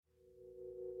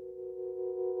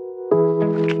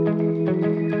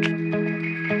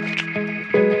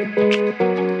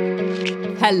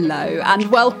Hello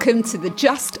and welcome to the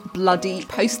Just Bloody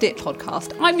Post-it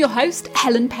podcast. I'm your host,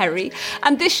 Helen Perry,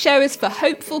 and this show is for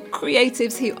hopeful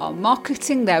creatives who are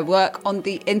marketing their work on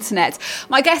the internet.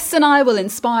 My guests and I will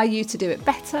inspire you to do it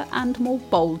better and more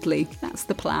boldly. That's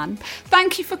the plan.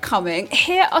 Thank you for coming.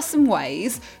 Here are some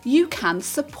ways you can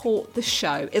support the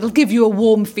show. It'll give you a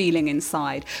warm feeling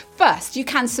inside. First, you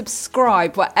can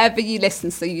subscribe wherever you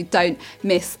listen so you don't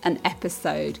miss an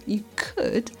episode. You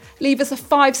could leave us a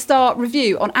 5-star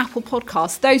review on Apple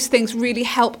Podcasts. Those things really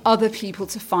help other people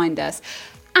to find us.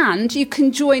 And you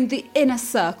can join the inner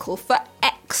circle for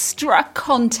extra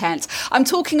content. I'm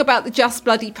talking about the Just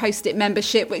Bloody Post-it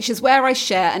membership, which is where I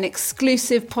share an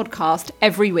exclusive podcast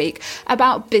every week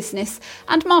about business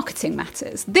and marketing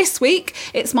matters. This week,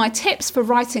 it's my tips for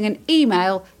writing an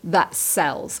email that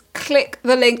sells. Click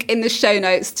the link in the show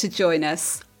notes to join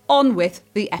us. On with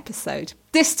the episode.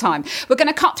 This time, we're going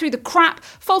to cut through the crap,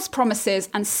 false promises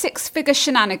and six-figure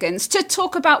shenanigans to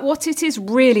talk about what it is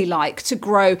really like to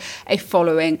grow a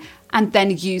following and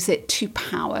then use it to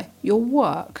power your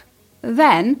work.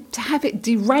 Then, to have it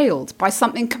derailed by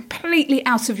something completely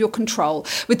out of your control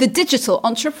with the digital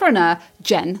entrepreneur,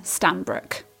 Jen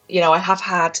Stanbrook. You know, I have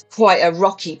had quite a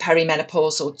rocky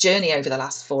perimenopausal journey over the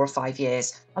last 4 or 5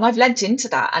 years, and I've lent into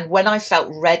that. And when I felt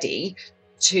ready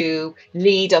to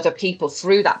lead other people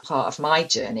through that part of my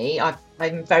journey,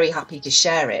 I'm very happy to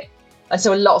share it. And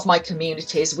so a lot of my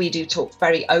communities, we do talk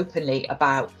very openly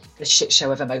about the shit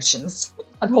show of emotions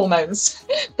and hormones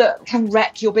that can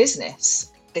wreck your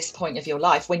business at this point of your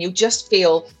life, when you just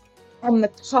feel on the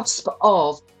cusp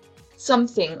of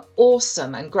something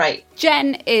awesome and great.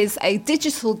 Jen is a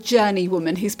digital journey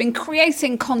woman who's been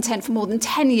creating content for more than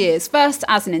 10 years, first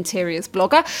as an interiors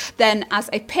blogger, then as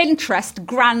a Pinterest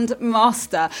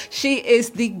grandmaster. She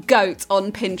is the GOAT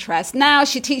on Pinterest. Now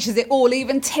she teaches it all,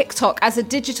 even TikTok, as a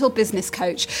digital business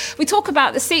coach. We talk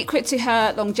about the secret to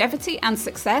her longevity and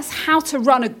success, how to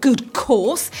run a good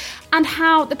course, and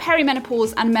how the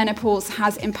perimenopause and menopause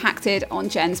has impacted on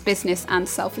Jen's business and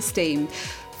self-esteem.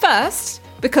 First,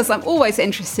 because I'm always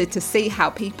interested to see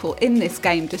how people in this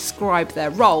game describe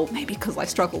their role, maybe because I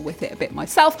struggle with it a bit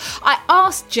myself, I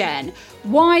asked Jen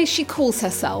why she calls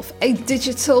herself a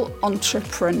digital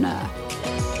entrepreneur.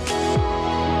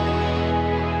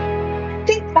 I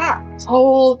think that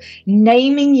whole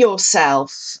naming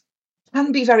yourself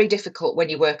can be very difficult when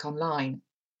you work online,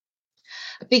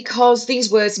 because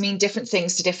these words mean different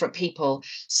things to different people.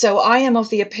 So I am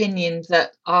of the opinion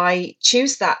that I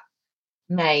choose that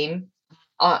name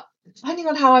depending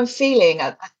on how I'm feeling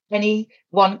at any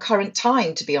one current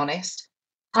time, to be honest.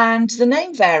 And the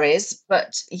name varies,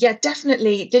 but yeah,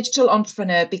 definitely digital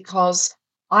entrepreneur, because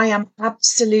I am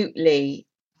absolutely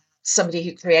somebody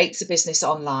who creates a business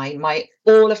online.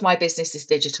 All of my business is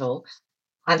digital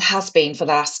and has been for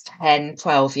the last 10,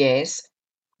 12 years.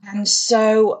 And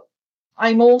so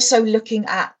I'm also looking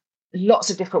at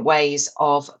lots of different ways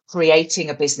of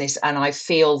creating a business, and I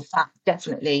feel that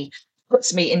definitely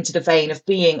puts me into the vein of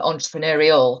being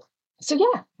entrepreneurial. So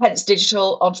yeah, hence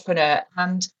digital entrepreneur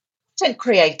and content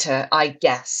creator, I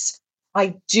guess.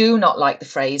 I do not like the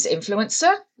phrase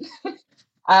influencer.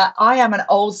 I am an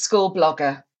old school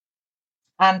blogger,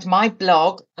 and my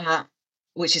blog,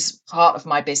 which is part of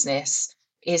my business,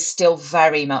 is still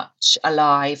very much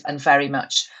alive and very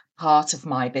much part of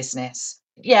my business.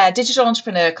 Yeah, digital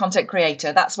entrepreneur, content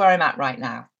creator, that's where I'm at right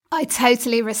now. I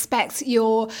totally respect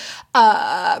your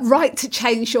right to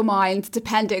change your mind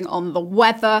depending on the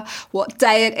weather, what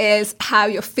day it is, how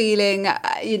you're feeling,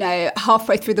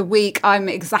 halfway through the week. I'm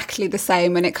exactly the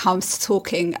same when it comes to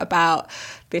talking about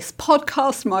this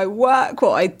podcast, my work,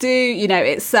 what I do.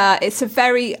 It's a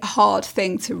very hard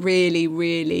thing to really,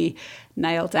 really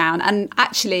nail down. And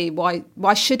actually,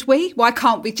 why should we? Why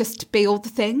can't we just be all the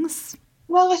things?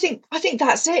 Well, I think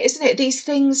that's it, isn't it? These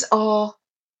things are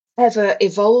ever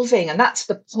evolving, and that's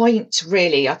the point,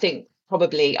 really. I think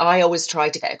probably I always try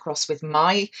to get across with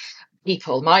my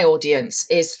people, my audience,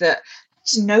 is that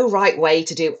there's no right way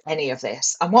to do any of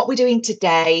this, and what we're doing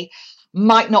today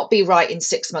might not be right in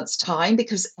 6 months' time,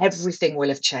 because everything will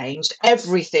have changed.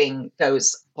 Everything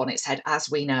goes on its head, as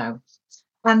we know.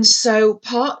 And so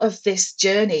part of this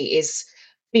journey is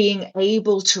being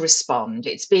able to respond.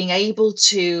 It's being able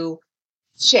to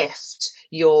shift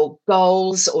your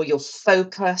goals or your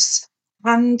focus.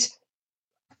 And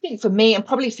I think for me, and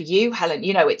probably for you, Helen,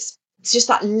 it's just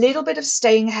that little bit of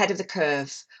staying ahead of the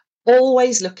curve,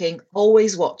 always looking,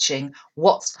 always watching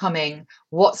what's coming,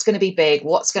 what's going to be big,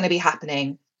 what's going to be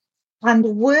happening, and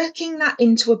working that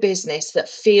into a business that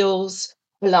feels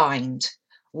aligned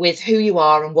with who you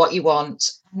are and what you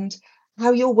want and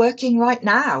how you're working right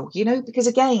now, because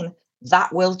again,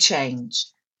 that will change.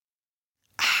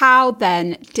 how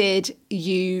then did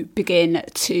you begin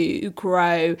to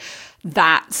grow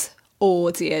that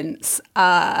audience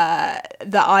that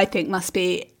I think must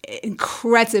be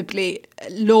incredibly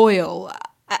loyal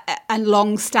and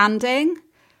long-standing?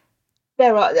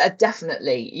 There are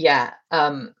definitely, yeah.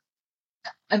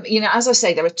 As I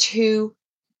say, there are two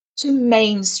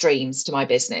main streams to my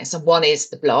business, and one is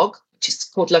the blog, which is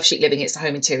called Love Chic Living. It's a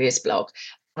home interiors blog,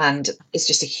 and it's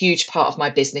just a huge part of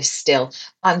my business still,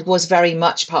 and was very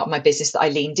much part of my business that I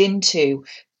leaned into,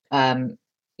 during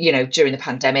the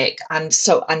pandemic, and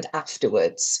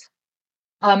afterwards.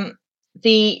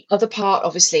 The other part,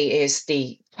 obviously, is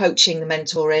the coaching, the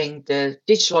mentoring, the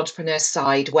digital entrepreneur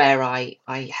side, where I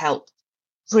help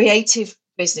creative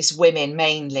business women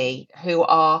mainly who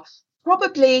are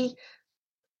probably,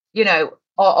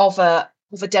 of a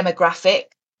demographic,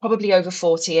 probably over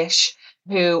 40-ish,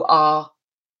 who are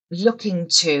looking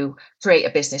to create a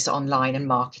business online and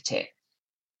market it.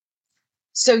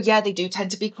 So yeah, they do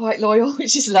tend to be quite loyal,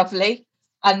 which is lovely.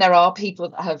 And there are people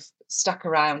that have stuck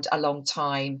around a long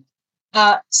time.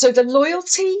 So the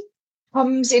loyalty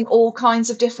comes in all kinds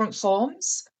of different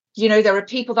forms. There are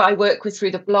people that I work with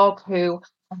through the blog who,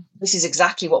 this is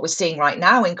exactly what we're seeing right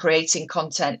now in creating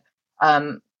content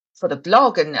for the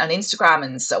blog and Instagram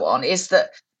and so on, is that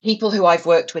people who I've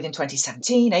worked with in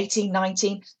 2017, 18,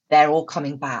 19, they're all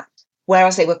coming back.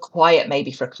 Whereas they were quiet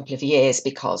maybe for a couple of years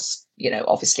because,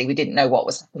 obviously we didn't know what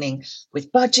was happening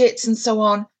with budgets and so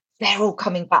on. They're all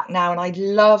coming back now. And I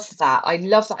love that. I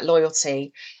love that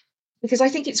loyalty, because I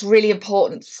think it's really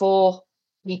important for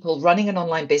people running an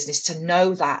online business to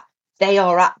know that they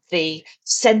are at the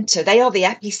center, they are the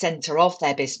epicenter of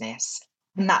their business.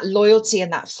 And that loyalty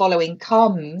and that following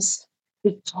comes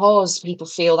because people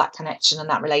feel that connection and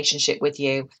that relationship with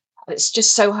you. It's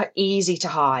just so easy to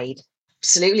hide.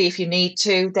 Absolutely. If you need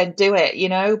to, then do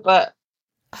it, but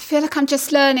I feel like I'm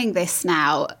just learning this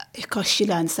now. Gosh, you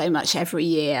learn so much every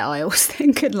year, I always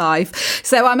think, in life.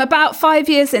 So I'm about 5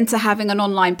 years into having an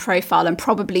online profile, and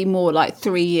probably more like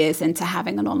 3 years into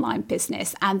having an online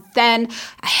business. And then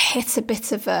I hit a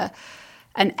bit of an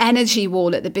energy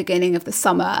wall at the beginning of the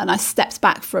summer, and I stepped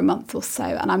back for a month or so,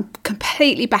 and I'm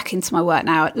completely back into my work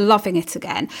now, loving it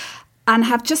again. And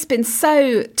have just been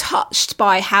so touched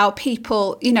by how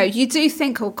people, you do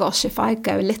think, oh gosh, if I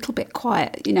go a little bit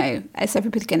quiet, is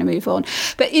everybody going to move on?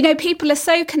 But, people are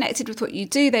so connected with what you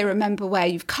do. They remember where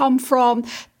you've come from.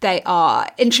 They are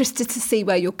interested to see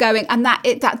where you're going. And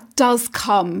that does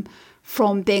come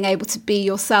from being able to be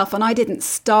yourself. And I didn't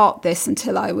start this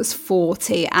until I was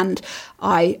 40. And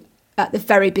I, at the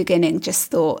very beginning, just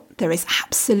thought there is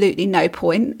absolutely no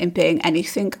point in being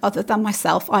anything other than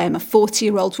myself. I am a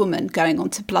 40-year-old woman going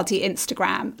onto bloody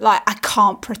Instagram. Like, I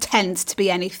can't pretend to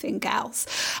be anything else.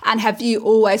 And have you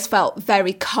always felt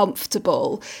very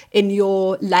comfortable in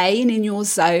your lane, in your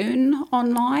zone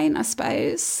online, I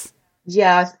suppose?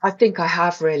 Yeah, I think I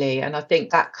have, really. And I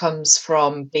think that comes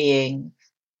from being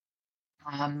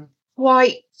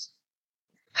quite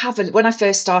when I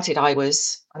first started,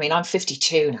 I'm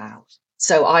 52 now.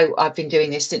 So I've been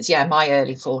doing this since, my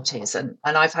early 40s, and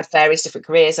I've had various different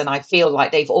careers, and I feel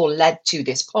like they've all led to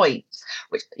this point,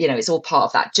 which, it's all part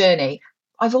of that journey.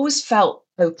 I've always felt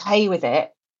okay with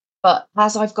it. But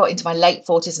as I've got into my late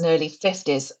 40s and early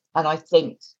 50s, and I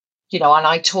think, and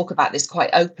I talk about this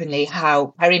quite openly,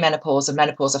 how perimenopause and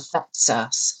menopause affects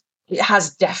us. It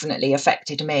has definitely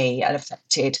affected me and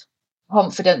affected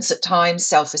confidence at times,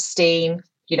 self-esteem.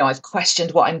 I've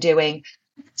questioned what I'm doing.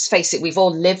 Let's face it, we've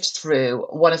all lived through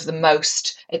one of the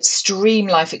most extreme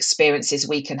life experiences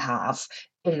we can have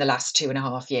in the last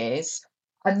 2.5 years.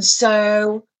 And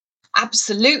so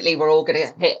absolutely, we're all going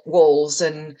to hit walls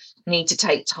and need to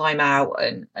take time out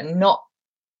and not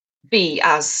be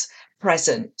as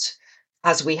present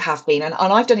as we have been. And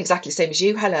I've done exactly the same as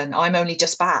you, Helen. I'm only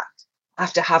just back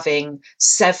after having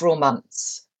several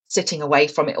months sitting away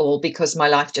from it all, because my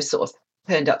life just sort of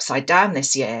turned upside down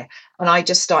this year, and I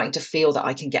just starting to feel that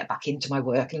I can get back into my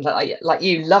work, and like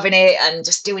you, loving it and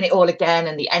just doing it all again,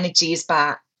 and the energy is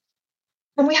back.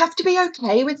 And we have to be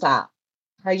okay with that.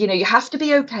 You have to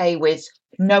be okay with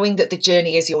knowing that the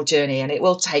journey is your journey, and it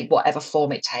will take whatever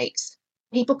form it takes.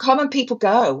 People come and people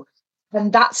go,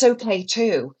 and that's okay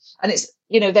too. And it's,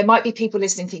 there might be people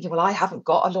listening thinking, well, I haven't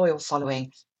got a loyal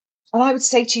following. And I would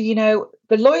say to you,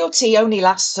 the loyalty only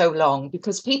lasts so long,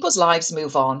 because people's lives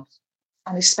move on.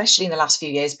 And especially in the last few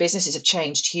years, businesses have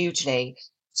changed hugely.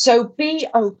 So be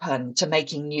open to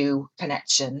making new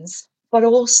connections, but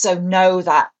also know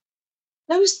that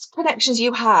those connections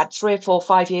you had 3 or 4,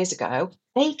 5 years ago,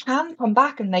 they can come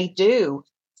back, and they do.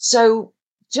 So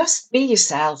just be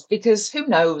yourself, because who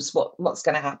knows what's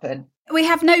going to happen. we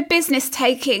have no business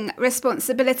taking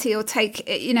responsibility or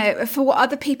for what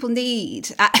other people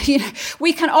need.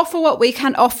 We can offer what we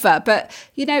can offer, but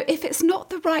if it's not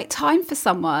the right time for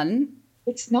someone,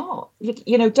 it's not. Don't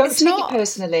take it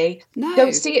personally. No.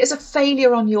 Don't see it as a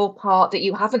failure on your part that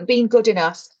you haven't been good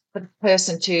enough for the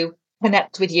person to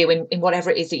connect with you in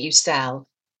whatever it is that you sell.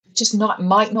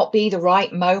 Might not be the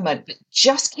right moment, but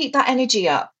just keep that energy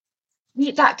up.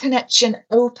 Keep that connection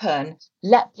open,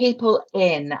 let people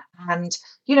in. And,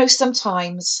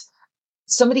 sometimes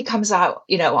somebody comes out,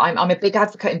 I'm a big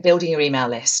advocate in building your email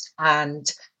list, and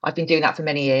I've been doing that for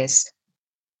many years.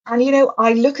 And,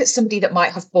 I look at somebody that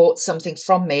might have bought something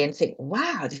from me and think,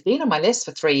 wow, they've been on my list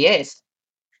for 3 years.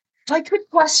 I could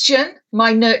question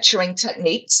my nurturing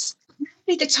techniques.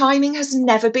 Maybe the timing has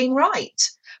never been right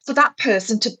for that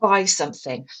person to buy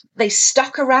something. They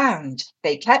stuck around,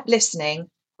 they kept listening.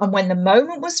 And when the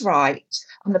moment was right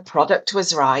and the product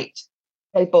was right,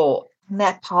 they bought. And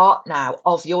they're part now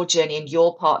of your journey and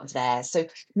you're part of theirs. So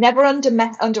never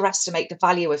underestimate the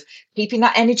value of keeping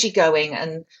that energy going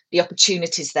and the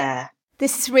opportunities there.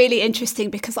 This is really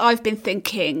interesting because I've been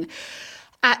thinking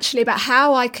actually about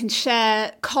how I can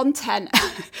share content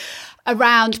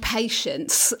around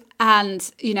patience.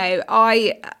 And,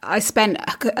 I spent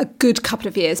a good couple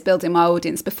of years building my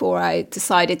audience before I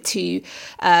decided to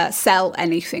sell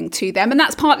anything to them. And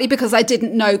that's partly because I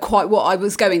didn't know quite what I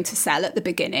was going to sell at the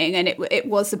beginning. And it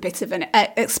was a bit of an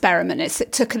experiment.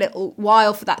 It took a little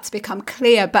while for that to become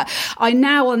clear. But I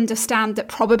now understand that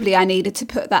probably I needed to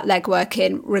put that legwork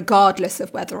in regardless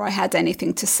of whether I had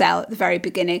anything to sell at the very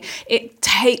beginning. It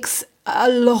takes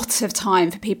a lot of time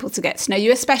for people to get to know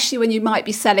you, especially when you might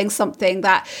be selling something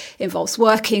that involves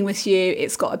working with you.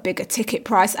 It's got a bigger ticket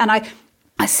price. And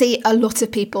I see a lot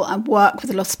of people and work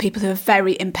with a lot of people who are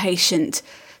very impatient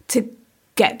to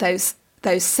get those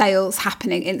sales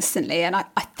happening instantly. And I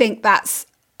think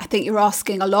you're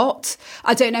asking a lot.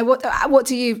 I don't know, what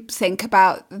do you think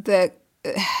about the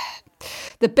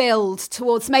build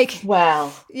towards making?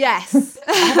 Well, yes.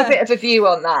 I have a bit of a view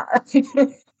on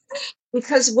that.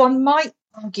 Because one might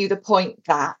argue the point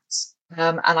that,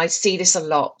 and I see this a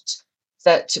lot,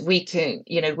 that we can,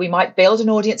 we might build an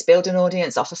audience,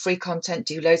 offer free content,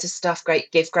 do loads of stuff,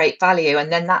 give great value.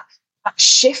 And then that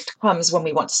shift comes when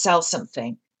we want to sell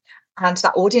something. And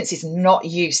that audience is not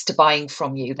used to buying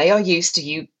from you. They are used to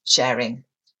you sharing.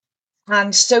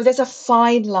 And so there's a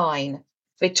fine line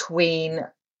between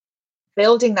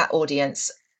building that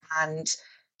audience and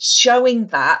showing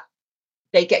that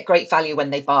they get great value when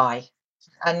they buy.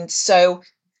 And so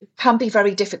it can be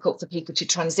very difficult for people to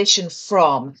transition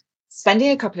from spending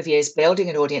a couple of years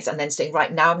building an audience and then saying,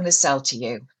 right, now I'm going to sell to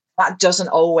you. That doesn't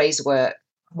always work.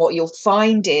 What you'll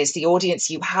find is the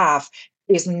audience you have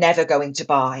is never going to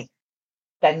buy.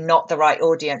 They're not the right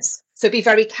audience. So be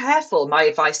very careful. My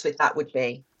advice with that would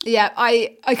be. Yeah,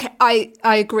 I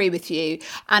agree with you.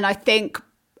 And I think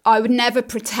I would never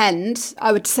pretend.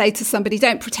 I would say to somebody,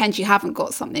 don't pretend you haven't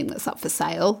got something that's up for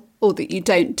sale or that you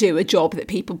don't do a job that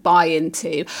people buy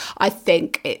into. I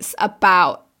think it's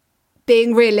about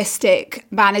being realistic,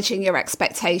 managing your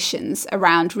expectations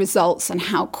around results and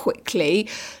how quickly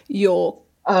your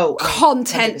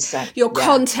content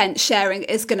sharing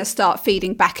is going to start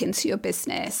feeding back into your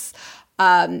business.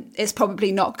 It's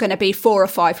probably not going to be 4 or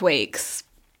 5 weeks.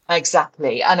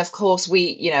 Exactly. And of course,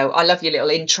 I love your little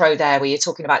intro there where you're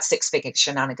talking about 6-figure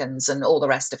shenanigans and all the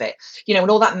rest of it, and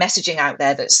all that messaging out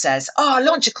there that says,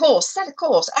 launch a course, sell a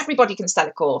course. Everybody can sell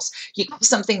a course. You got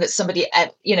something that somebody,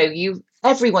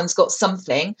 everyone's got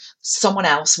something someone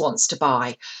else wants to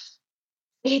buy.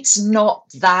 It's not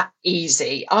that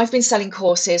easy. I've been selling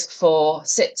courses for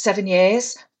 7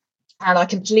 years and I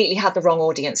completely had the wrong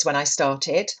audience when I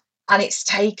started. And it's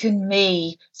taken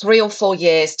me 3 or 4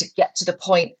 years to get to the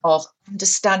point of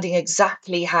understanding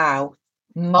exactly how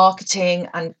marketing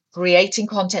and creating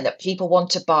content that people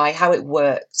want to buy, how it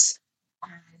works.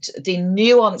 And the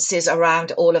nuances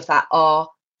around all of that are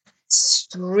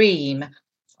extreme.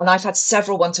 And I've had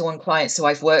several one-to-one clients who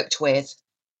I've worked with,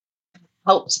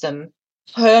 helped them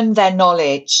turn their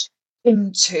knowledge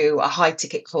into a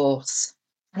high-ticket course.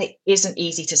 And it isn't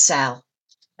easy to sell.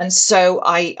 And so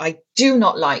I do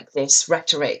not like this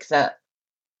rhetoric that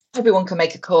everyone can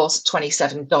make a course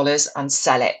 $27 and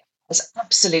sell it. That's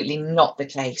absolutely not the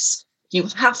case. You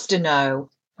have to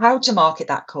know how to market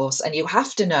that course and you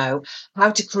have to know how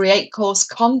to create course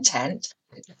content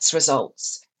that gets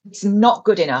results. It's not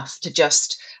good enough to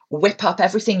just whip up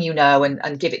everything you know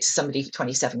and give it to somebody for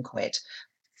 27 quid.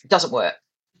 It doesn't work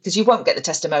because you won't get the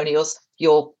testimonials,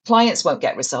 your clients won't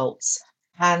get results,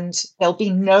 and there'll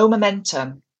be no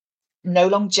momentum, no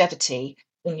longevity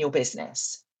in your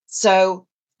business. So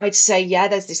I'd say, yeah,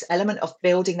 there's this element of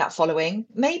building that following.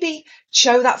 Maybe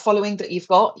show that following that you've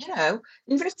got, even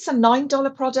if it's a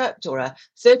 $9 product or a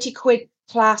 30 quid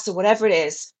class or whatever it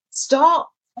is, start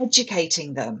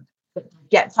educating them,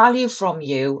 get value from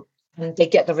you, and they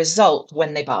get the result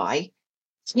when they buy.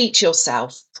 Teach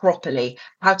yourself properly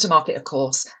how to market a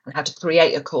course and how to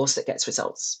create a course that gets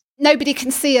results. Nobody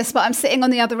can see us, but I'm sitting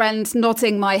on the other end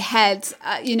nodding my head.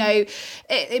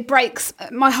 It breaks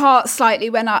my heart slightly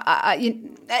when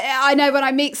I know when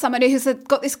I meet someone who's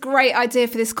got this great idea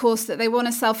for this course that they want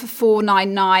to sell for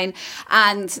 $499,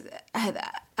 and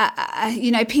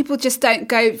people just don't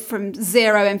go from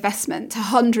zero investment to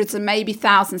hundreds and maybe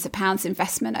thousands of pounds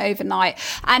investment overnight.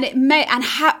 And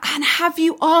have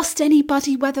you asked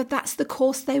anybody whether that's the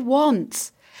course they want?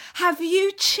 Have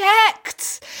you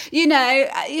checked?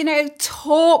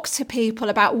 Talk to people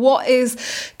about what is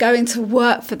going to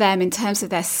work for them in terms of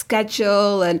their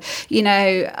schedule and,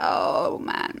 oh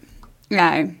man,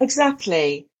 no.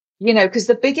 Exactly. Because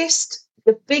the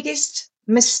biggest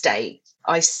mistake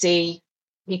I see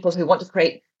people who want to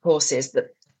create courses, the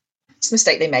biggest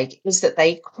mistake they make is that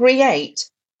they create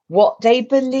what they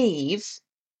believe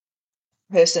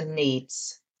the person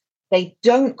needs. They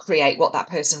don't create what that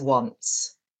person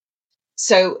wants.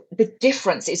 So the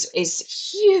difference is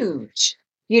huge.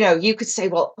 You could say,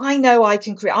 well, I know I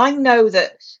can create, I know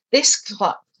that this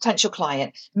potential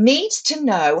client needs to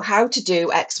know how to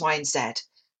do X, Y, and Z.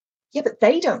 Yeah, but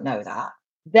they don't know that.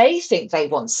 They think they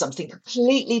want something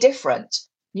completely different.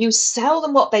 You sell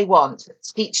them what they want,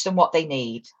 teach them what they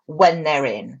need when they're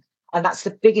in. And that's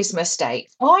the biggest mistake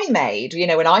I made,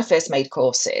 when I first made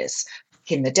courses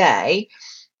back in the day.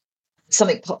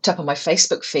 Something popped up on my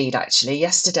Facebook feed actually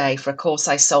yesterday for a course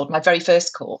I sold, my very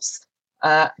first course.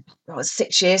 That was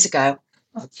 6 years ago.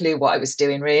 I knew what I was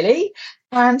doing really.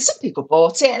 And some people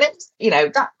bought it,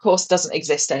 and that course doesn't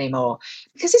exist anymore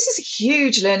because this is a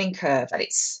huge learning curve, and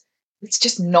it's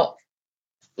just not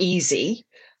easy.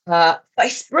 But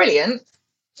it's brilliant.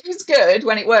 It's good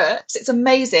when it works. It's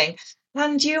amazing.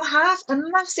 And you have a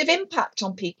massive impact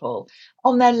on people,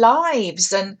 on their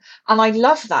lives. And I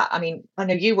love that. I mean, I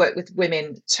know you work with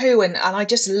women too. And I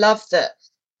just love that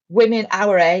women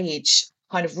our age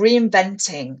kind of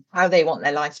reinventing how they want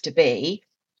their life to be.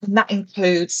 And that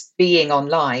includes being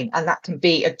online. And that can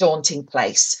be a daunting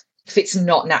place if it's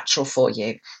not natural for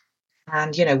you.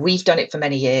 And, we've done it for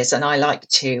many years. And I like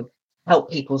to help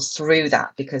people through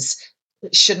that because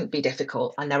it shouldn't be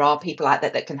difficult. And there are people out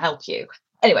there that can help you.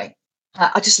 Anyway,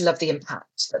 I just love the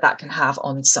impact that can have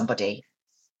on somebody.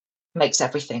 Makes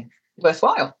everything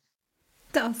worthwhile.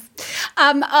 It does.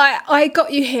 I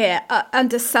got you here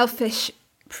under selfish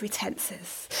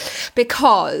pretenses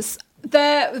because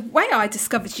the way I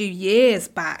discovered you years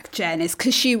back, Jen, is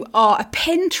because you are a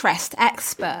Pinterest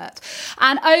expert.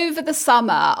 And over the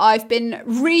summer, I've been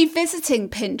revisiting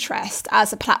Pinterest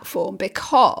as a platform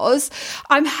because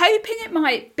I'm hoping it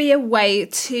might be a way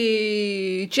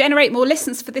to generate more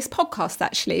listens for this podcast,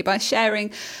 actually, by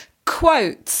sharing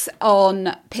quotes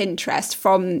on Pinterest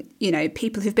from,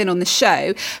 people who've been on the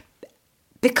show.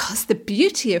 Because the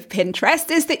beauty of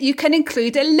Pinterest is that you can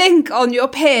include a link on your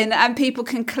pin and people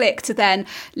can click to then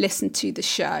listen to the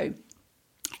show.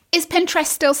 Is Pinterest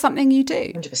still something you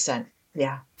do? 100%.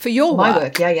 Yeah. For your my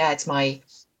work? Yeah. It's my,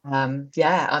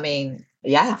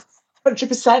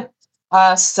 100%.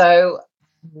 So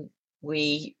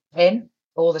we pin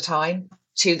all the time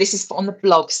this is on the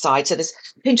blog side. So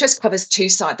Pinterest covers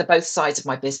both sides of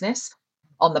my business.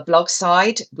 On the blog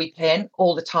side, we pin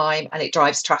all the time and it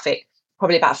drives traffic.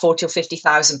 Probably about 40 or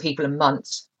 50,000 people a month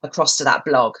across to that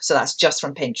blog. So that's just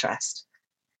from Pinterest.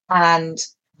 And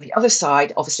the other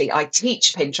side, obviously, I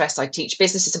teach Pinterest. I teach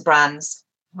businesses and brands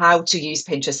how to use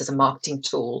Pinterest as a marketing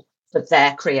tool for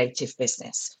their creative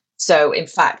business. So in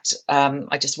fact,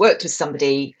 I just worked with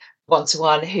somebody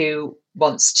one-to-one who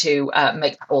wants to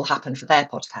make that all happen for their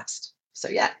podcast. So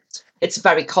yeah, it's a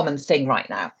very common thing right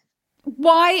now.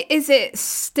 Why is it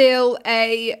still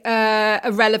a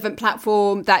relevant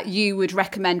platform that you would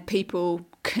recommend people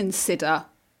consider?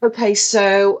 Okay,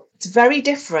 so it's very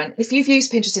different. If you've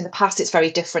used Pinterest in the past, it's very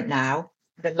different now.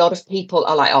 A lot of people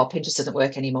are like, oh, Pinterest doesn't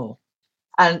work anymore.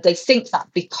 And they think that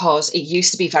because it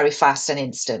used to be very fast and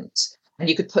instant and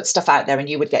you could put stuff out there and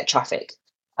you would get traffic.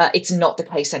 It's not the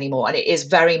case anymore. And it is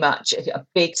very much a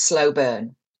big, slow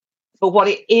burn. But what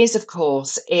it is, of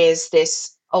course, is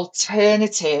this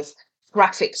alternative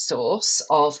traffic source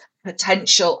of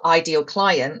potential ideal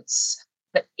clients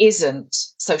that isn't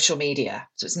social media.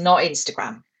 So it's not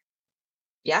Instagram.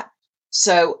 Yeah.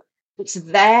 So it's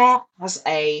there as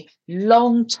a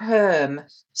long-term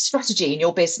strategy in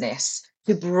your business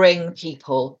to bring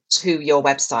people to your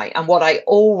website. And what I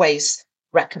always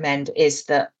recommend is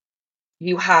that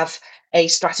you have a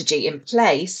strategy in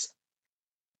place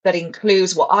that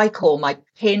includes what I call my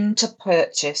pin to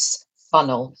purchase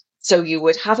funnel. So you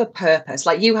would have a purpose,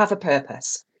 like you have a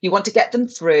purpose. You want to get them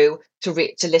through to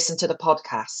listen to the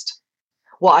podcast.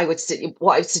 What I would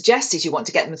suggest is you want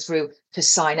to get them through to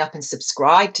sign up and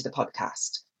subscribe to the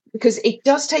podcast, because it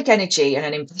does take energy and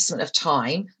an investment of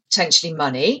time, potentially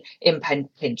money in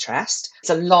Pinterest. It's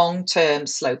a long-term,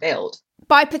 slow build.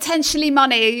 By potentially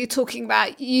money, are you talking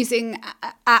about using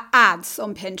ads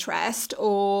on Pinterest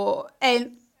or no?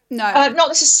 Not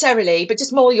necessarily, but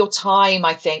just more your time,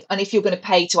 I think. And if you're going to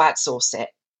pay to outsource it,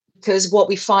 because what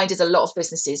we find is a lot of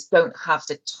businesses don't have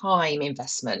the time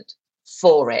investment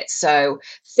for it. So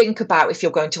think about if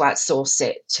you're going to outsource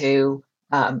it to,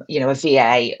 a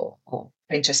VA or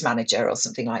Pinterest manager or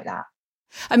something like that.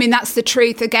 I mean, that's the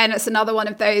truth. Again, it's another one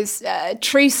of those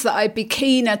truths that I'd be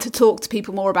keener to talk to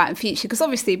people more about in future, because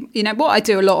obviously, what I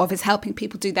do a lot of is helping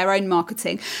people do their own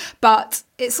marketing. But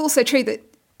it's also true that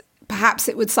perhaps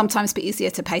it would sometimes be easier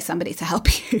to pay somebody to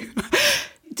help you.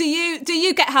 Do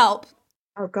you get help?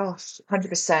 Oh gosh,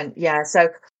 100%. Yeah. So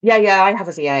yeah, I have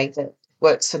a VA that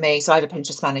works for me. So I have a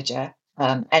Pinterest manager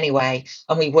anyway,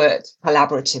 and we work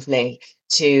collaboratively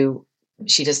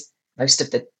she does most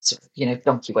of the sort of,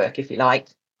 donkey work, if you like,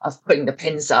 of putting the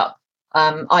pins up.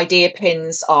 Idea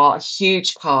pins are a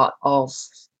huge part of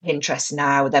Pinterest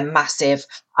now. They're massive.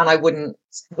 And I would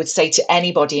say to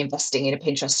anybody investing in a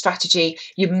Pinterest strategy,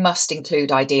 you must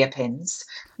include idea pins.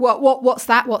 What's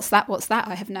that?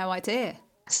 I have no idea.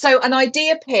 So an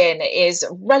idea pin is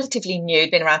relatively new,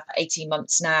 been around for 18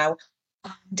 months now.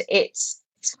 And it's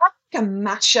kind of like a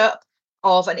mashup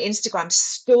of an Instagram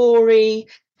story,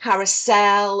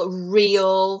 carousel,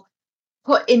 reel,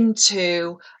 put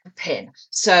into a pin.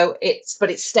 So it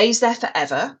stays there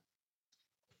forever,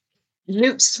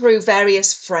 loops through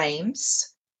various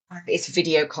frames. It's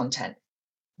video content.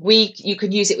 You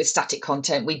can use it with static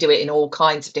content. We do it in all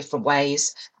kinds of different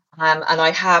ways. And I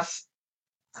have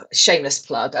a shameless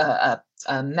plug, a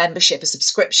membership, a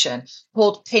subscription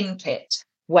called Pin Kit,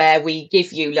 where we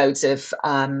give you loads of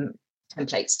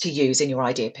templates to use in your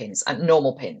idea pins and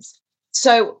normal pins.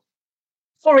 So,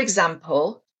 for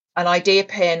example, an idea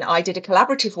pin, I did a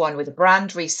collaborative one with a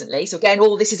brand recently. So again,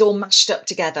 all this is all mashed up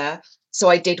together. So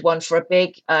I did one for a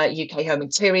big UK home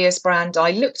interiors brand.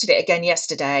 I looked at it again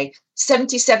yesterday,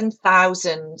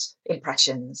 77,000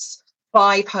 impressions,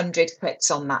 500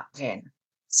 clicks on that pin.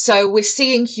 So we're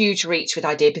seeing huge reach with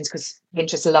idea pins because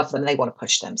Pinterest love them. They want to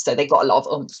push them. So they've got a lot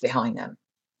of oomph behind them.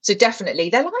 So definitely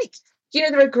they're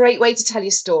they're a great way to tell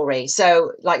your story.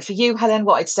 So like for you, Helen,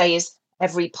 what I'd say is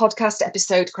every podcast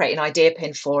episode, create an idea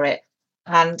pin for it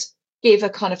and give a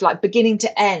kind of like beginning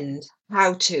to end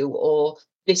how to, or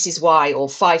this is why, or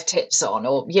 5 tips on,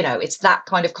 or, it's that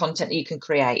kind of content that you can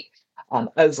create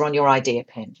over on your idea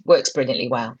pin. Works brilliantly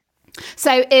well.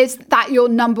 So is that your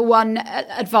number one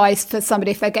advice for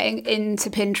somebody if they're getting into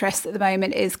Pinterest at the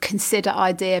moment, is consider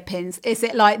idea pins? Is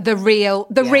it like the reels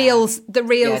don't of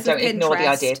Pinterest? Don't ignore the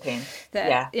idea pin.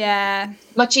 Yeah.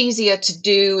 Much easier to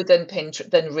do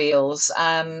than reels.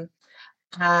 And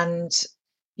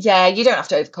yeah, you don't have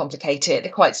to overcomplicate it.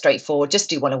 They're quite straightforward. Just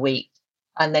do one a week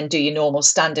and then do your normal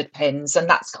standard pins. And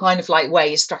that's kind of like where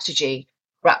your strategy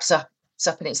wraps up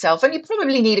in itself. And you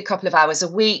probably need a couple of hours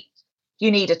a week. You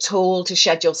need a tool to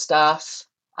schedule stuff.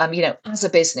 As a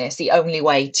business, the only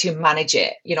way to manage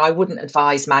it, I wouldn't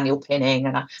advise manual pinning,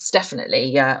 and it's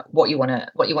definitely what you want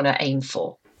to aim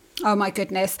for. Oh my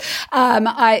goodness.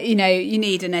 You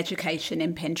need an education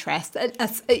in Pinterest.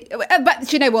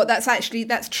 But you know what?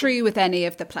 That's true with any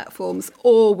of the platforms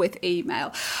or with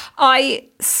email. I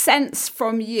sense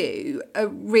from you a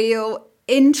real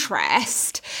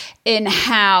interest in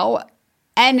how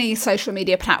any social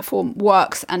media platform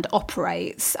works and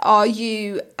operates. Are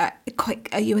you a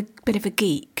bit of a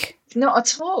geek? Not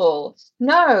at all.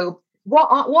 No. What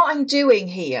I'm doing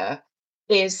here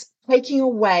is taking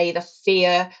away the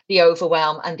fear, the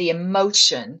overwhelm, and the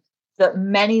emotion that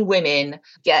many women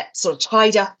get sort of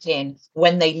tied up in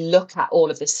when they look at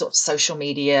all of this sort of social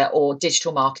media or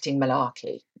digital marketing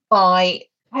malarkey, by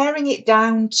paring it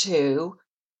down to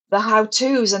the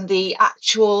how-tos and the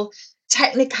actual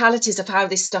technicalities of how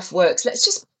this stuff works. Let's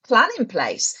just plan in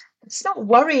place. Let's not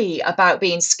worry about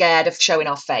being scared of showing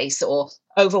our face or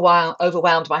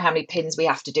overwhelmed by how many pins we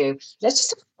have to do. Let's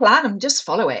just plan and just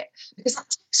follow it, because that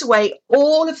takes away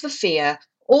all of the fear,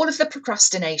 all of the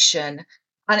procrastination.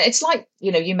 And it's like,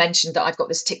 you mentioned that I've got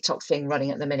this TikTok thing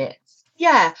running at the minute.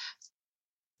 Yeah,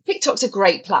 TikTok's a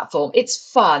great platform.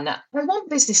 It's fun. I want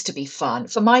business to be fun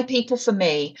for my people, for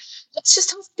me. Let's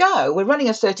just have a go. We're running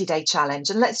a 30-day challenge,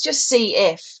 and let's just see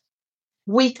if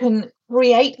we can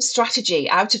create a strategy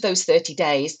out of those 30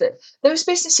 days that those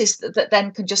businesses that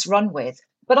then can just run with.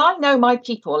 But I know my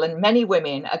people, and many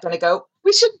women are going to go,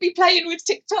 we shouldn't be playing with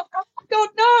TikTok. Oh my God,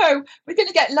 no. We're going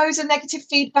to get loads of negative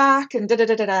feedback and da da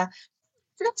da da da.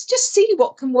 Let's just see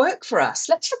what can work for us.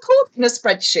 Let's record in a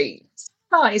spreadsheet,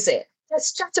 size it.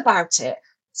 Let's chat about it.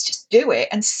 Let's just do it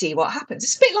and see what happens.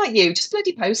 It's a bit like you. Just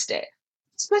bloody post it.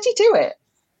 Just bloody do it.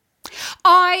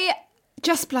 I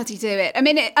just bloody do it. I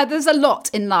mean, there's a lot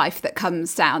in life that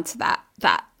comes down to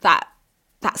that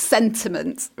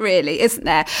sentiment, really, isn't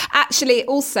there? Actually,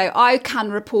 also, I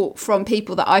can report from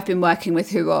people that I've been working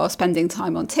with who are spending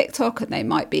time on TikTok, and they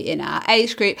might be in our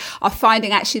age group, are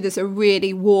finding actually there's a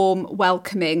really warm,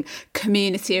 welcoming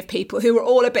community of people who are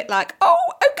all a bit like, oh,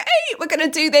 okay, we're going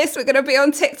to do this, we're going to be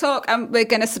on TikTok, and we're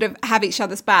going to sort of have each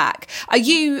other's back. Are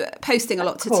you posting a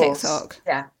lot to TikTok?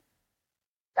 Yeah.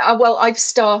 Well, I've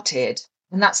started,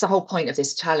 and that's the whole point of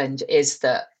this challenge, is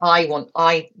that I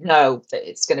know that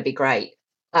it's going to be great.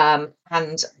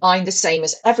 And I'm the same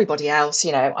as everybody else.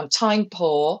 I'm time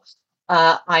poor.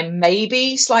 I'm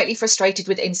maybe slightly frustrated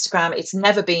with Instagram. It's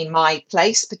never been my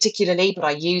place particularly, but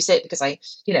I use it because it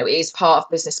is part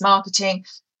of business marketing.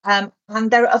 And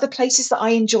there are other places that I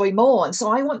enjoy more. And so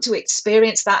I want to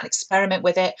experience that and experiment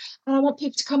with it. And I want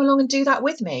people to come along and do that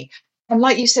with me. And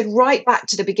like you said, right back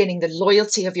to the beginning, the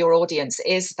loyalty of your audience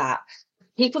is that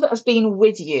people that have been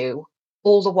with you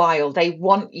all the while, they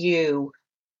want you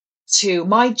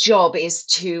my job is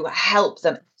to help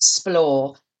them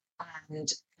explore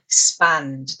and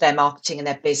expand their marketing and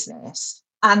their business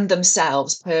and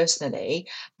themselves personally.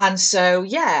 And so,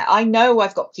 yeah, I know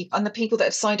I've got people, and the people that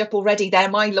have signed up already, they're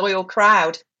my loyal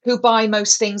crowd who buy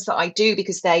most things that I do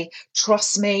because they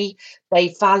trust me,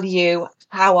 they value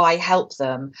how I help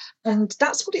them. And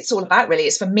that's what it's all about, really.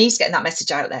 It's for me to getting that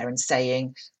message out there and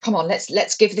saying, come on,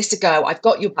 let's give this a go. I've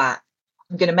got your back.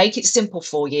 I'm going to make it simple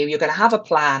for you. You're going to have a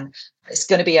plan. It's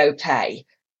going to be okay.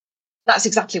 That's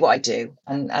exactly what I do.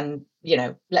 And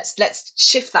let's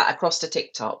shift that across to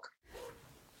TikTok.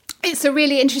 It's a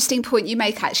really interesting point you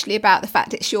make, actually, about the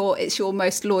fact it's your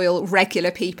most loyal,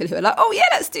 regular people who are like, oh yeah,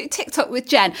 let's do TikTok with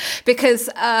Jen, because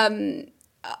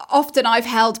often I've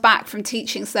held back from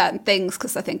teaching certain things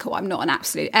because I think, I'm not an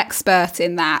absolute expert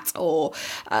in that, or,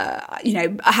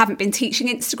 I haven't been teaching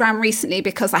Instagram recently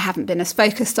because I haven't been as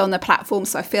focused on the platform.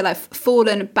 So I feel I've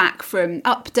fallen back from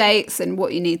updates and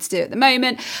what you need to do at the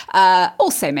moment.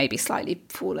 Also maybe slightly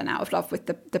fallen out of love with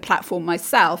the platform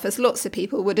myself, as lots of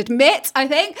people would admit, I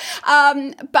think.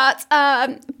 But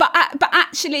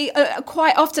actually,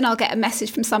 quite often I'll get a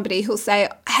message from somebody who'll say,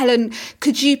 Helen,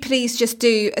 could you please just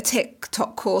do a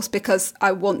TikTok course because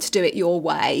I want to do it your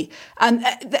way? And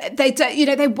they don't,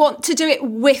 they want to do it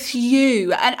with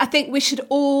you. And I think we should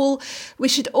all,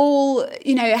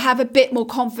 have a bit more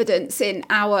confidence in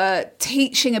our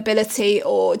teaching ability,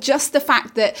 or just the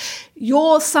fact that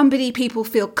you're somebody people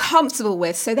feel comfortable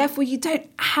with. So therefore you don't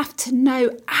have to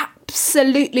know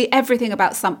absolutely everything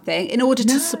about something in order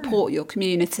to support your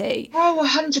community. Oh,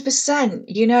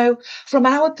 100%. From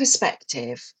our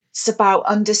perspective, it's about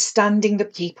understanding the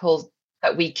people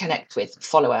that we connect with,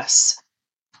 follow us,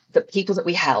 the people that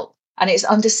we help. And it's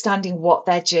understanding what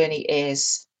their journey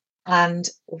is and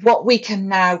what we can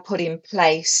now put in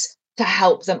place to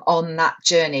help them on that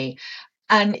journey.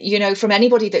 And, from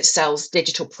anybody that sells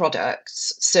digital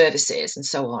products, services, and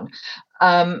so on,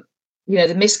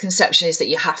 the misconception is that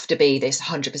you have to be this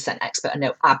 100% expert and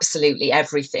know absolutely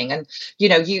everything. And,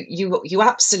 you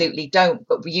absolutely don't,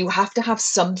 but you have to have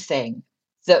something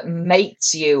that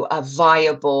makes you a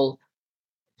viable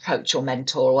coach or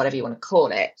mentor or whatever you want to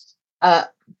call it.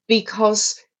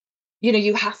 Because,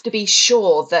 you have to be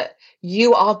sure that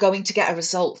you are going to get a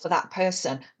result for that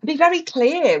person. Be very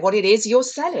clear what it is you're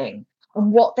selling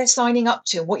and what they're signing up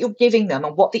to and what you're giving them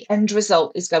and what the end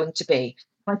result is going to be.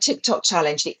 My TikTok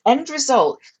challenge, the end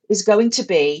result is going to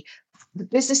be the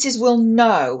businesses will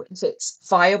know if it's a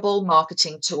viable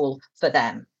marketing tool for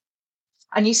them.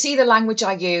 And you see the language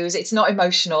I use, it's not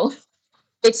emotional.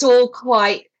 It's all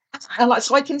quite, and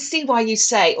so I can see why you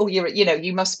say, oh,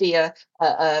 you must be a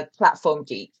platform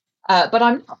geek. But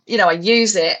I'm, I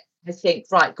use it. I think,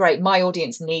 right, great. My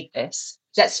audience need this.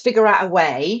 Let's figure out a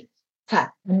way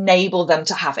to enable them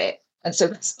to have it. And so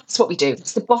that's what we do.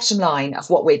 It's the bottom line of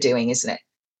what we're doing, isn't it?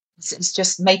 It's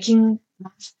just making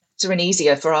life better and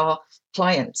easier for our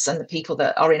clients and the people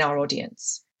that are in our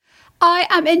audience. I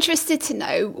am interested to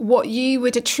know what you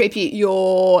would attribute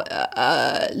your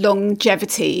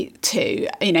longevity to.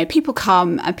 You know, people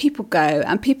come and people go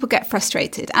and people get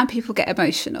frustrated and people get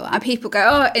emotional and people go,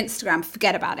 oh, Instagram,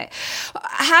 forget about it.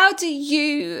 How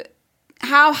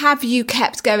have you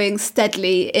kept going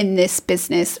steadily in this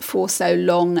business for so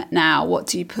long now? What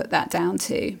do you put that down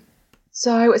to?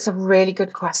 So it's a really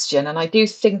good question. And I do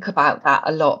think about that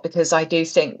a lot because I do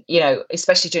think,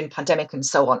 especially during the pandemic and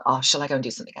so on, oh, shall I go and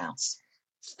do something else?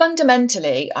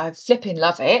 Fundamentally, I flipping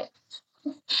love it.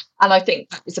 And I think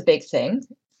that is a big thing.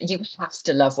 You have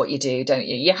to love what you do, don't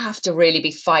you? You have to really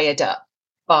be fired up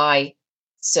by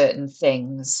certain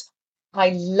things.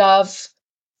 I love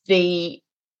the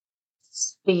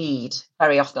speed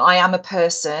very often. I am a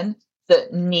person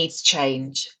that needs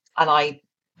change, and I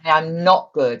am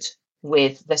not good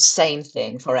with the same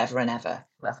thing forever and ever.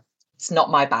 Well, it's not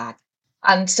my bag.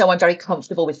 And so I'm very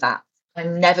comfortable with that.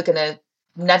 I'm never gonna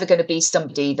be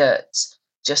somebody that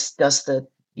just does the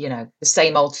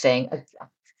same old thing.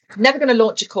 I'm never gonna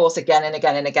launch a course again and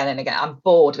again and again and again. I'm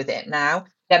bored with it now.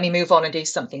 Let me move on and do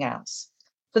something else.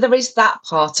 So there is that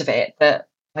part of it that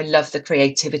I love, the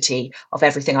creativity of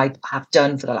everything I have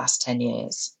done for the last 10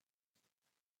 years.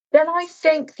 Then I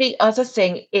think the other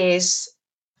thing is,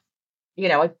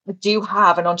 I do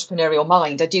have an entrepreneurial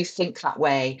mind. I do think that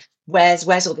way. Where's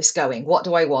all this going? What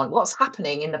do I want? What's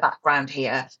happening in the background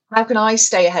here? How can I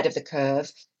stay ahead of the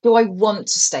curve? Do I want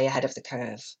to stay ahead of the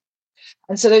curve?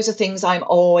 And so those are things I'm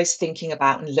always thinking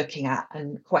about and looking at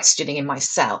and questioning in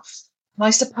myself. And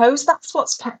I suppose that's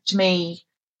what's kept me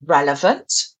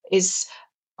relevant, is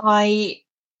I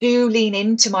do lean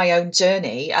into my own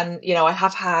journey. And, I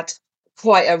have had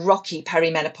quite a rocky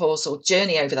perimenopausal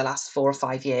journey over the last 4 or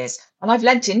 5 years. And I've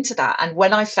lent into that. And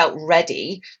when I felt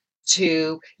ready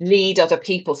to lead other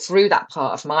people through that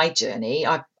part of my journey,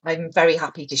 I'm very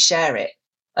happy to share it.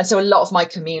 And so a lot of my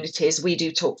communities, we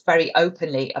do talk very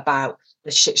openly about the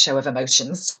shit show of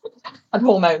emotions and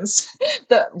hormones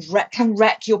that can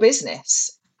wreck your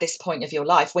business at this point of your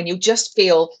life, when you just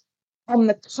feel on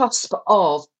the cusp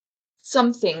of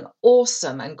something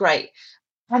awesome and great.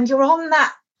 And you're on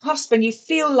that cusp and you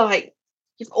feel like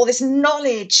you've all this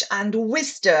knowledge and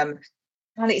wisdom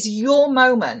and it's your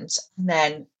moment. And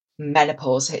then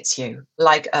menopause hits you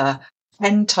like a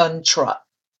 10-ton truck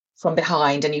from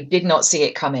behind and you did not see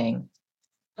it coming.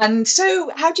 And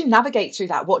so how do you navigate through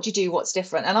that? What do you do? What's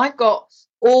different? And I've got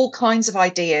all kinds of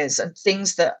ideas and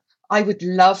things that I would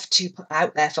love to put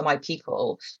out there for my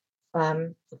people.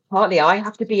 Partly I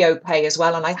have to be okay as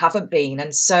well, and I haven't been.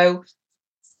 And so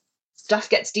stuff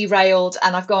gets derailed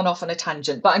and I've gone off on a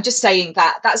tangent. But I'm just saying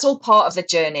that that's all part of the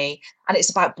journey. And it's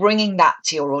about bringing that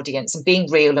to your audience and being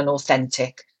real and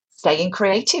authentic, staying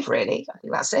creative, really. I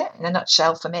think that's it in a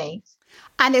nutshell for me.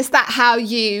 And is that how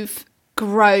you've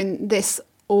grown this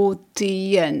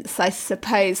audience, I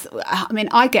suppose? I mean,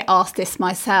 I get asked this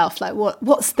myself, like what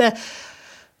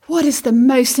is the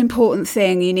most important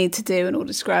thing you need to do in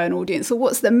order to grow an audience? Or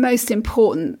what's the most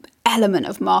important element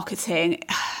of marketing?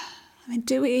 I mean,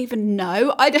 do we even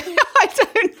know? I don't know. I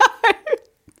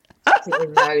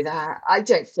don't know that. I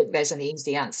don't think there's an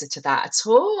easy answer to that at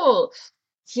all.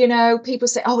 People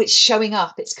say, oh, it's showing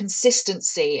up, it's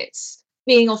consistency, it's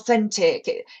being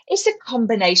authentic. It's a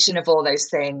combination of all those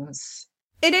things.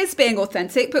 It is being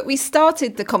authentic, but we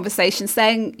started the conversation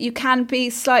saying you can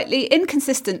be slightly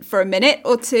inconsistent for a minute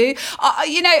or two.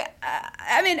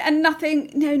 And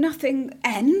nothing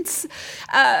ends.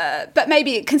 But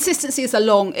maybe consistency is a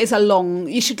long.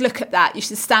 You should look at that. You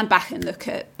should stand back and look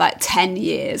at like 10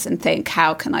 years and think,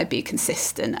 how can I be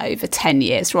consistent over 10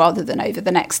 years rather than over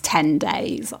the next 10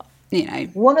 days?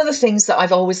 One of the things that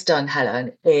I've always done,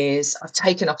 Helen, is I've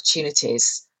taken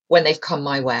opportunities when they've come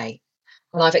my way.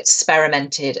 And I've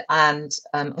experimented, and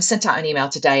I sent out an email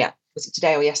today, was it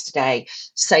today or yesterday, to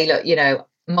say, look,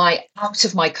 my out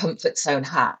of my comfort zone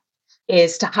hack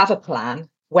is to have a plan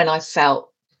when I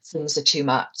felt things are too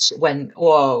much, when,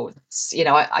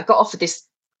 I got offered this,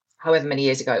 however many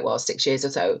years ago it was, 6 years or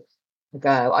so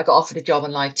ago, I got offered a job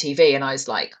on live TV and I was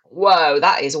like, whoa,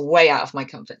 that is way out of my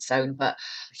comfort zone. But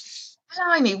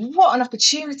blimey, what an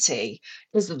opportunity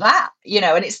is that,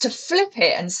 and it's to flip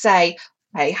it and say,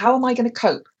 hey, how am I going to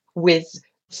cope with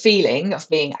the feeling of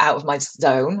being out of my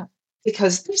zone?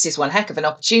 Because this is one heck of an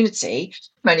opportunity.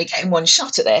 I'm only getting one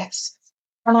shot at this.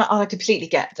 And I completely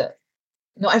get that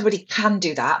not everybody can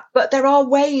do that, but there are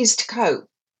ways to cope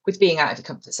with being out of your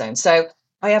comfort zone. So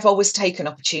I have always taken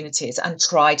opportunities and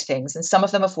tried things, and some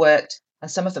of them have worked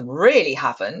and some of them really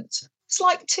haven't. It's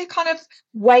like to kind of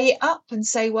weigh it up and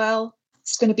say, well,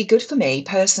 it's going to be good for me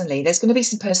personally. There's going to be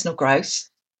some personal growth.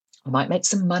 I might make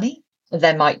some money.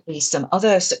 There might be some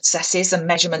other successes and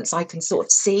measurements I can sort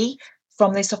of see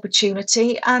from this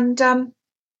opportunity. And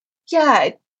yeah,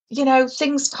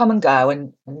 things come and go,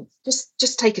 and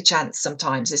just take a chance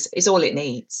sometimes is all it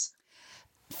needs.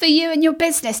 For you and your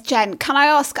business, Jen, can I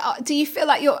ask, do you feel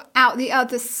like you're out the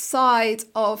other side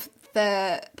of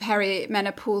the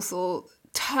perimenopausal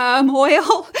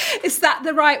turmoil? Is that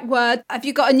the right word? Have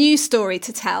you got a new story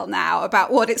to tell now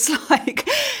about what it's like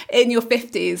in your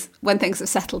 50s when things have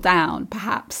settled down,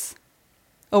 perhaps?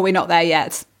 Or we're not there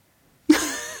yet?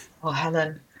 Oh,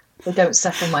 Helen, they don't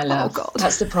settle, my love. Oh, God.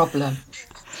 That's the problem.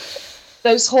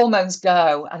 Those hormones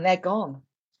go and they're gone.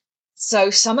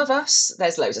 So some of us,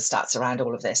 there's loads of stats around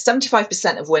all of this.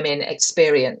 75% of women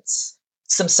experience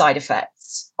some side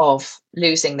effects of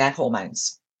losing their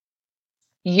hormones.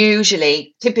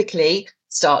 Typically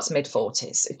starts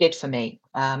mid-40s. It did for me.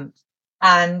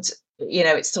 And,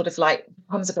 it's sort of like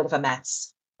becomes a bit of a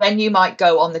mess. Then you might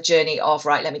go on the journey of,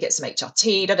 right, let me get some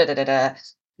HRT, da, da, da, da, da.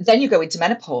 Then you go into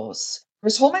menopause.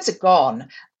 Those hormones are gone.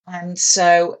 And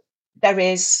so there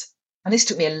is, and this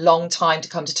took me a long time to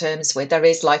come to terms with, there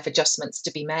is life adjustments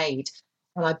to be made.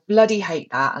 And I bloody hate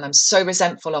that. And I'm so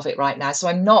resentful of it right now. So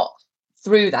I'm not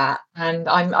through that. And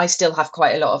I still have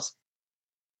quite a lot of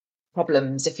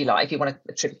problems, if you like, if you want to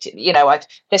attribute it.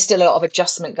 There's still a lot of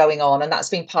adjustment going on. And that's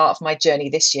been part of my journey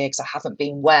this year because I haven't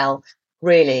been well,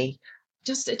 really.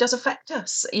 It does affect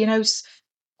us,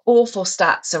 awful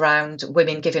stats around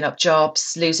women giving up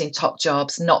jobs, losing top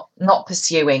jobs, not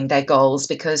pursuing their goals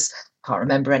because can't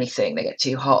remember anything. They get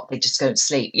too hot. They just go to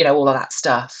sleep, all of that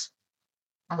stuff.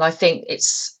 And I think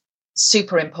it's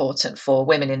super important for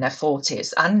women in their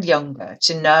 40s and younger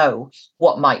to know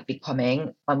what might be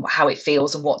coming and how it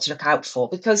feels and what to look out for,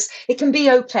 because it can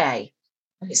be okay.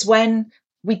 And it's when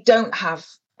we don't have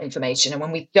information and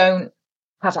when we don't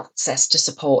have access to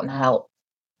support and help,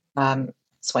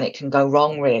 it's when it can go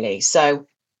wrong, really. So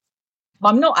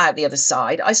I'm not out the other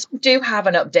side. I do have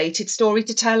an updated story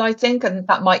to tell, I think, and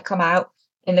that might come out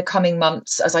in the coming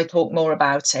months as I talk more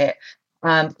about it,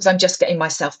 because I'm just getting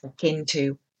myself back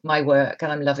into my work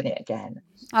and I'm loving it again.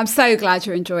 I'm so glad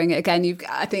you're enjoying it again.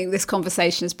 I think this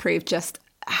conversation has proved just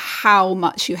how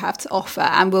much you have to offer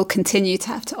and will continue to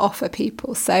have to offer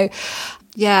people. So,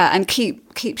 yeah, and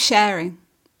keep sharing.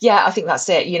 Yeah, I think that's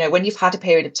it. When you've had a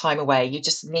period of time away, you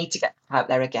just need to get out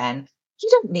there again. You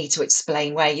don't need to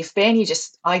explain where you've been.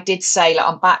 I did say,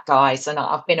 I'm back, guys, and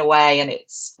I've been away and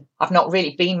I've not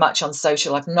really been much on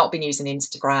social. I've not been using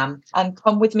Instagram, and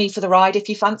come with me for the ride if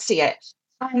you fancy it.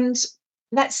 And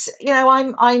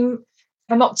I'm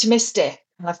optimistic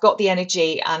and I've got the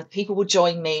energy and people will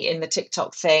join me in the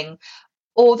TikTok thing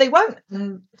or they won't.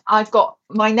 And I've got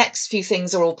my next few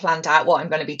things are all planned out, what I'm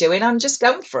going to be doing. I'm just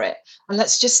going for it. And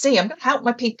let's just see. I'm going to help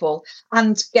my people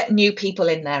and get new people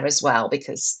in there as well,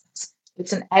 because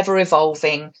it's an ever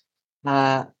evolving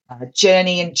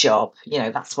journey and job.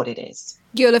 That's what it is.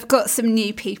 You'll have got some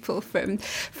new people from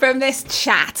this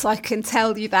chat. I can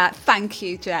tell you that. Thank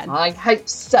you, Jen. I hope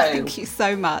so. Thank you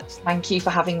so much. Thank you for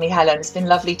having me, Helen. It's been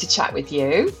lovely to chat with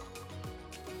you.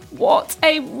 What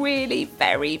a really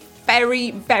very,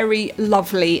 very, very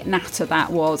lovely natter that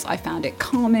was. I found it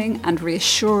calming and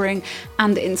reassuring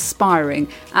and inspiring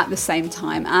at the same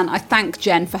time. And I thank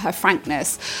Jen for her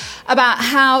frankness about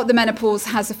how the menopause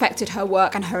has affected her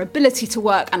work and her ability to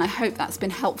work. And I hope that's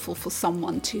been helpful for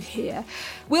someone to hear.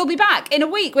 We'll be back in a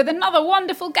week with another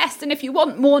wonderful guest. And if you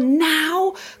want more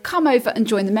now, come over and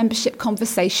join the membership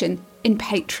conversation in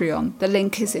Patreon. The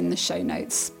link is in the show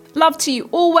notes. Love to you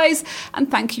always,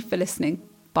 and thank you for listening.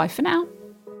 Bye for now.